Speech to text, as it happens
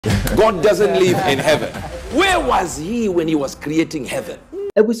God doesn't live in heaven. Where was he when he was creating heaven?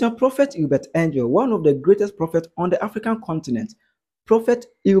 It was a prophet Eubert Angel, one of the greatest prophets on the African continent. Prophet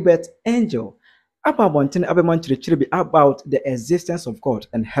Eubert Angel about the existence of God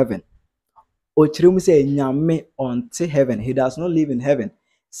and heaven. Ochirimu say nyame onte heaven. He does not live in heaven.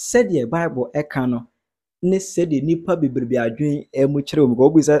 Said the Bible ekano ne said the nipa bebrebe adwen emu chirimu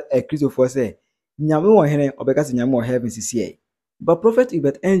go bisa a Christopher say nyame won hene obeka say nyame won heaven sisi. But prophet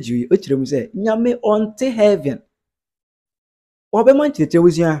Eubert Angel ochirimu say nyame onte heaven. Obeman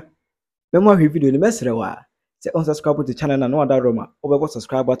chirewuzia bema hwe video ni mesre wa say unsubscribe to the channel na no other roma obego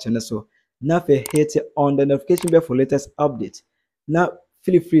subscribe button so na fe hit on the notification bell for latest update. Now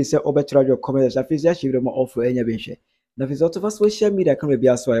feel free say obetra your comments na feel share them offer enya benhwe na feel also for social media can be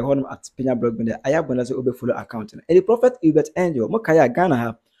as well honum at Penyah blog me I abona say obe follow account and the prophet Eubert Angel mokaya Ghana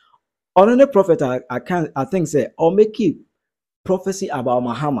ha on the prophet I think say or make keep prophecy about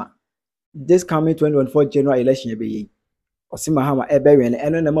Mahama this coming 2024 general election be Osimahama Ebewen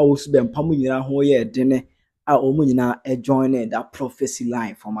and then ma wosu be mpamu nyina ho ye dene a omu nyina e join that prophecy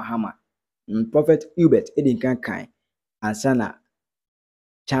line for Mahama. Prophet Eubert edin kan ansana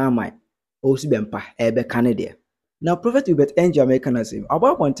chama wosu be mpa ebe kanede. Now prophet Eubert Angel American say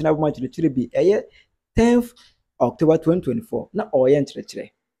about Montana match the be 10th October 2024 na oye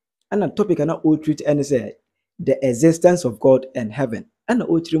ntrechre. And the topic na o treat and say the existence of God and heaven. And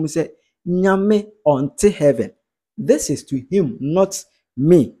o treat say nyame onte heaven. This is to him, not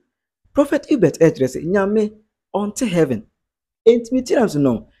me. Prophet Eubert Angel said, nyame onto heaven. Ain't me to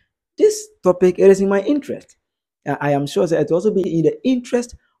know. This topic is in my interest. I am sure that it will also be in the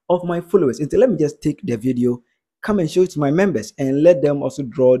interest of my followers. So let me just take the video, come and show it to my members, and let them also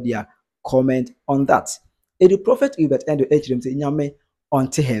draw their comment on that. And the prophet Eubert Angel said, nyame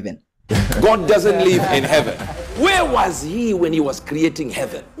onto heaven. God doesn't live in heaven. Where was he when he was creating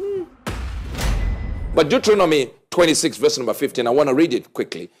heaven? But Deuteronomy 26 verse number 15, I want to read it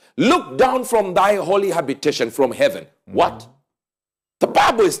quickly. Look down from thy holy habitation from heaven. What? The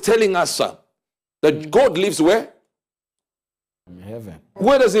Bible is telling us, that God lives where? In heaven.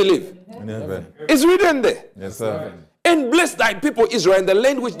 Where does he live? In heaven. It's written there. Yes, sir. And bless thy people Israel in the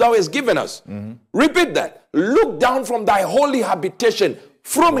land which thou hast given us. Repeat that. Look down from thy holy habitation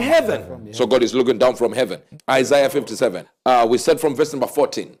from heaven. So God is looking down from heaven. Isaiah 57. We said from verse number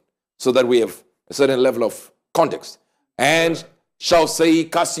 14. So that we have a certain level of context. And shall say,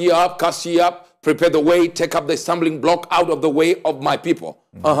 cast ye up, prepare the way, take up the stumbling block out of the way of my people.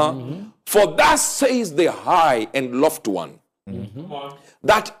 For thus says the high and lofty one,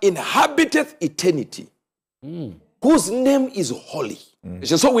 that inhabiteth eternity, whose name is holy.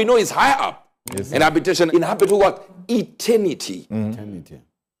 So we know it's high up. Yes, and habitation inhabit what? Eternity.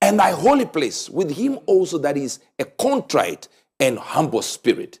 And thy holy place, with him also that is a contrite and humble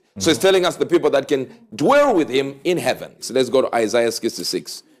spirit. So it's telling us the people that can dwell with him in heaven. So let's go to Isaiah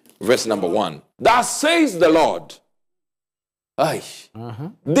 66, verse number 1. Thus says the Lord,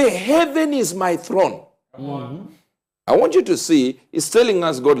 the heaven is my throne. I want you to see, it's telling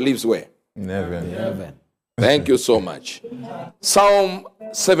us God lives where? In heaven. Thank you so much. Psalm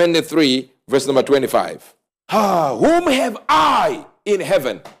 73, verse number 25. Whom have I in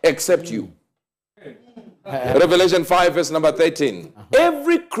heaven except you? Revelation 5 verse number 13.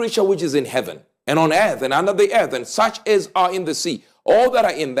 Every creature which is in heaven and on earth and under the earth and such as are in the sea, all that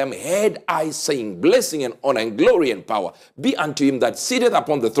are in them, heard I saying, blessing and honor and glory and power be unto him that sitteth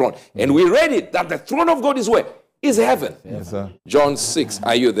upon the throne. And we read it that the throne of God is where? Is heaven. Yes, sir. John 6,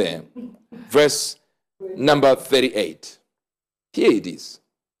 are you there? Verse number 38. Here it is.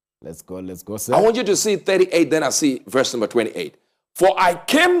 Let's go, sir. I want you to see 38, then I see verse number 28. For I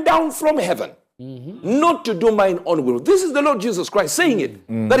came down from heaven, not to do mine own will. This is the Lord Jesus Christ saying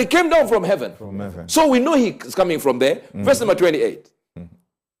it, that he came down from heaven. So we know he is coming from there. Verse number 28.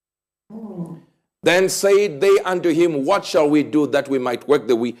 Then said they unto him, what shall we do that we might work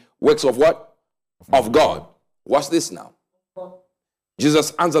the works of what? Of God. Watch this now.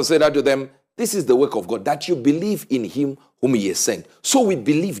 Jesus answered, said unto them, this is the work of God, that you believe in him whom he has sent. So we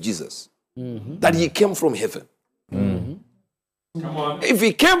believe Jesus, that he came from heaven. Come on. If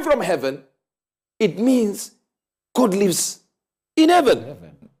he came from heaven, it means God lives in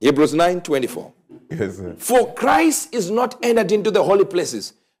heaven. Hebrews 9:24. Yes, sir. For Christ is not entered into the holy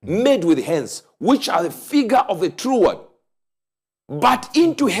places made with hands, which are the figure of the true one, but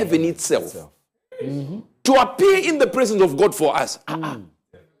into heaven itself, to appear in the presence of God for us.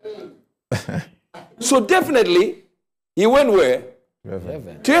 So definitely, he went where?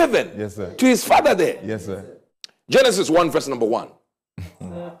 Heaven. To heaven. Yes, sir. To his Father there. Yes, sir. Genesis 1 verse number 1.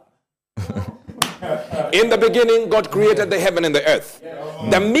 In the beginning, God created the heaven and the earth.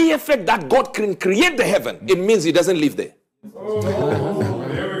 The mere fact that God can create the heaven, it means he doesn't live there.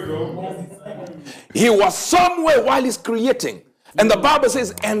 He was somewhere while he's creating. And the Bible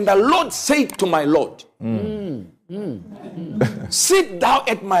says, and the Lord said to my Lord, sit thou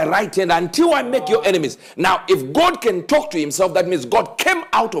at my right hand until I make your enemies. Now, if God can talk to himself, that means God came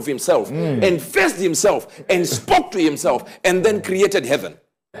out of himself and faced himself and spoke to himself and then created heaven.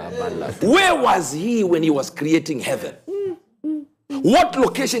 Where was he when he was creating heaven? What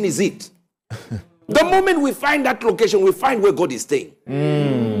location is it? The moment we find that location, we find where God is staying.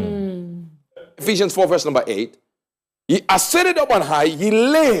 Ephesians 4 verse number 8. He ascended up on high, he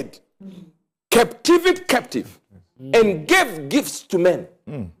led captive and gave gifts to men.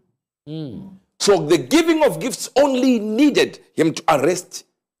 So the giving of gifts only needed him to arrest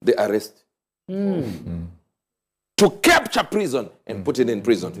the arrest. To capture prison and put it in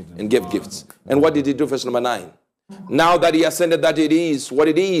prison and give gifts. And what did he do? Verse number 9. Now that he ascended, that it is what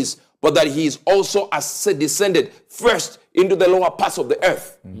it is, but that he is also descended first into the lower parts of the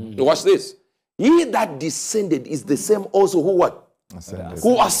earth. Watch this. He that descended is the same also who what? Ascended.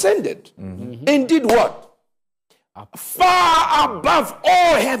 Who ascended. And did what? Far above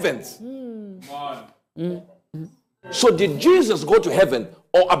all heavens. So did Jesus go to heaven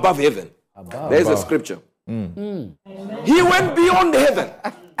or above heaven? There's a scripture. He went beyond heaven.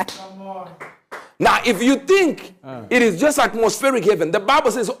 Now, if you think it is just atmospheric heaven, the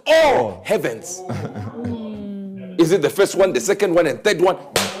Bible says all heavens. Is it the first one, the second one, and third one?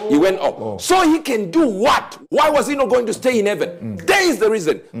 He went up. So he can do what? Why was he not going to stay in heaven? There is the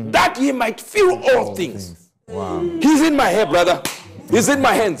reason. That he might feel all things. Wow. He's in my hair, brother. He's in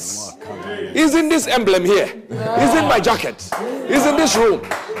my hands. He's in this emblem here. He's in my jacket. He's in this room.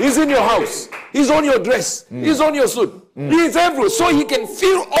 He's in your house. He's on your dress. He's on your suit. He's everywhere. So he can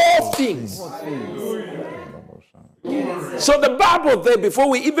feel all things. So the Bible there, before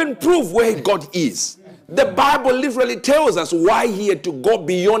we even prove where God is, the Bible literally tells us why he had to go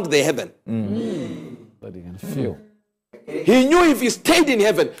beyond the heaven. But he can feel. He knew if he stayed in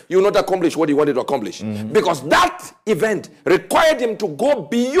heaven, he would not accomplish what he wanted to accomplish. Because that event required him to go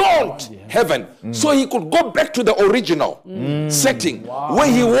beyond heaven. So he could go back to the original setting where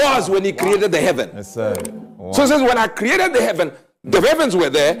he was when he created the heaven. Yes, sir. So it says, when I created the heavens were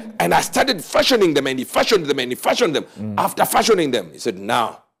there, and I started fashioning them, and he fashioned them, and he fashioned them. After fashioning them, he said,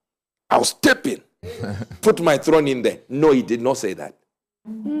 now, I'll step in, put my throne in there. No, he did not say that.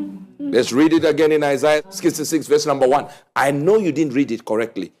 Let's read it again in Isaiah 66, verse number 1. I know you didn't read it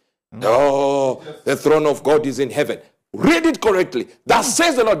correctly. Oh, the throne of God is in heaven. Read it correctly. That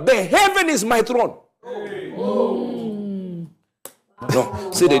says the Lord, the heaven is my throne.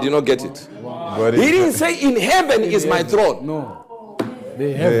 No, see, they did not get it. He didn't say in heaven is my throne. No.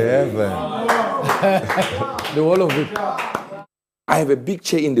 The heaven. The whole of it. I have a big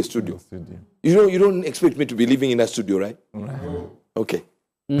chair in the studio. You don't expect me to be living in a studio, right? Okay.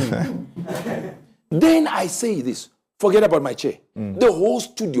 Then I say this. Forget about my chair. The whole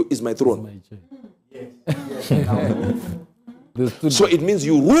studio is my throne. So it means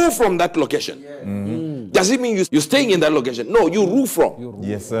you rule from that location. Does it mean you're staying in that location? No, you rule from.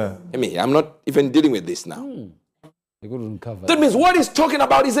 Yes, sir. I mean, I'm not even dealing with this now. Cover. That means what he's talking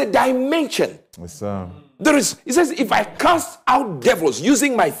about is a dimension. Yes, sir. He says, if I cast out devils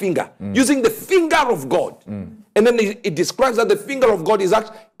using my finger, using the finger of God, and then it describes that the finger of God is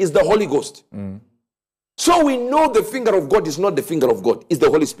the Holy Ghost. So we know the finger of God is not the finger of God, it's the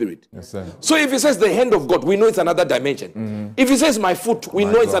Holy Spirit. Yes, sir. So if he says the hand of God, we know it's another dimension. If he says my foot, we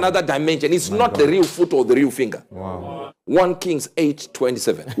know it's another dimension. It's not the real foot or the real finger. Wow. 1 Kings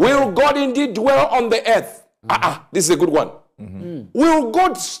 8:27. Will God indeed dwell on the earth? This is a good one. Will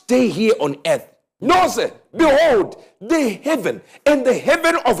God stay here on earth? No, sir. Behold, the heaven and the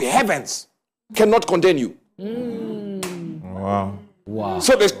heaven of heavens cannot contain you. Wow.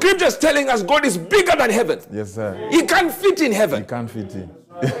 So the scripture is telling us God is bigger than heaven. Yes, sir. He can't fit in heaven. You can't fit in.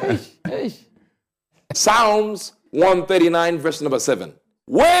 Psalms 139 verse number 7.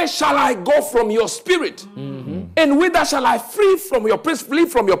 Where shall I go from your spirit? And whither shall I flee from your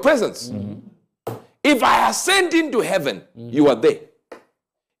presence? If I ascend into heaven, you are there.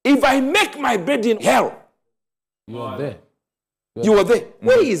 If I make my bed in hell, You are there. you are there.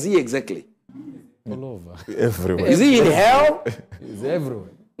 Where is he exactly? All over. Everywhere. Is he in hell? He's everywhere.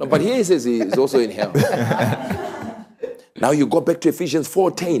 No, but here he says he is also in hell. Now you go back to Ephesians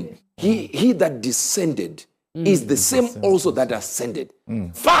 4:10. He that descended is the same also that ascended.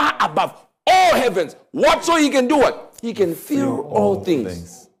 Far above all heavens. What? So he can do what? He can fill all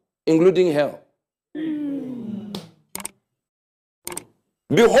things, including hell.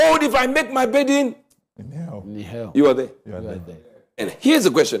 Behold, if I make my bed in hell. In hell. you are there. You are You are there. there. And here's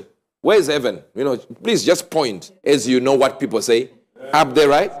the question. Where is heaven? Please just point as you know what people say. Up there,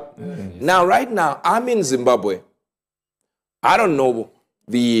 right? Now, right now, I'm in Zimbabwe. I don't know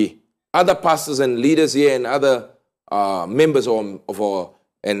the other pastors and leaders here and other members of our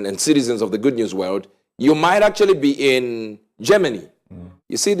and citizens of the Good News World. You might actually be in Germany.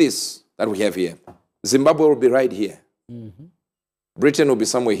 You see this that we have here. Zimbabwe will be right here. Britain will be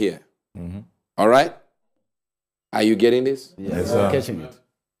somewhere here. All right? Are you getting this? Yes, sir. I'm catching it.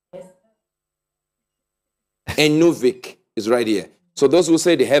 And Nuvik is right here. So those who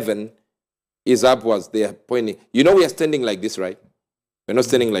say the heaven is upwards, they are pointing. We are standing like this, right? We're not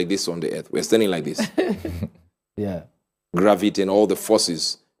standing like this on the earth. We're standing like this. Yeah. Gravity and all the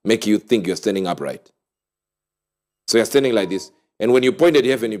forces make you think you're standing upright. So you're standing like this. And when you point at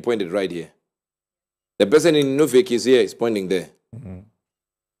heaven, you point it right here. The person in Nuvik is here, is pointing there.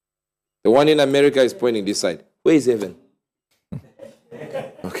 The one in America is pointing this side. Where is heaven?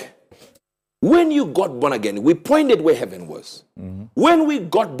 Okay. When you got born again, we pointed where heaven was. When we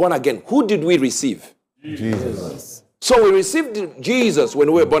got born again, who did we receive? Jesus. So we received Jesus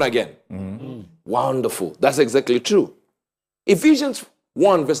when we were born again. Wonderful. That's exactly true. Ephesians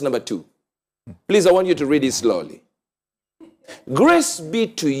 1, verse number 2. Please, I want you to read it slowly. Grace be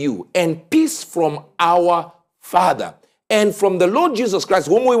to you and peace from our Father and from the Lord Jesus Christ,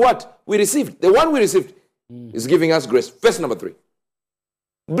 whom we what? We received. The one we received is giving us grace. Verse number 3.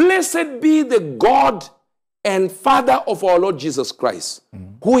 Blessed be the God and Father of our Lord Jesus Christ,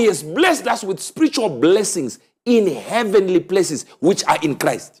 who has blessed us with spiritual blessings in heavenly places, which are in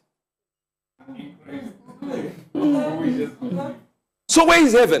Christ. So where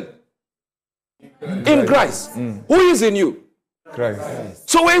is heaven? In Christ. Who is in you? Christ.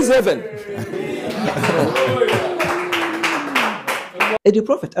 So where is heaven? The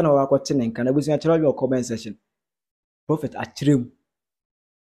prophet and our continent can we your comment section. Prophet Achrim.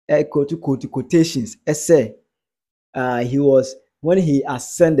 Quotations. Essay. He was, when he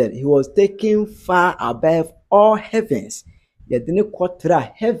ascended, he was taken far above all heavens. Yet didn't quote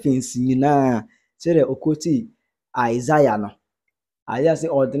heavens, say the okoti Isaiah no. Isaiah say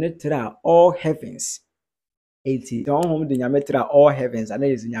ordinate all heavens. 80. Don't home the nyame all heavens, and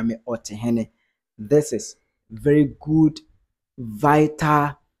there is nyame otihene. This is very good,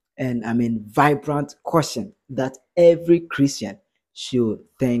 vital, and vibrant question that every Christian should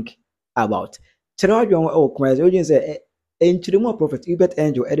think about. Tell you oh, you say, "Enchirimu prophet Eubert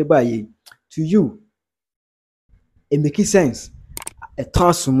Angel, everybody to you, it makes sense. A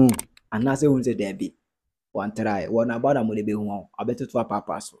tosumu, and that's the say there be one try, one about a money be one. I bet it to a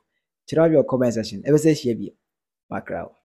papa so. Tell your comment section. Ever say she be, Macro.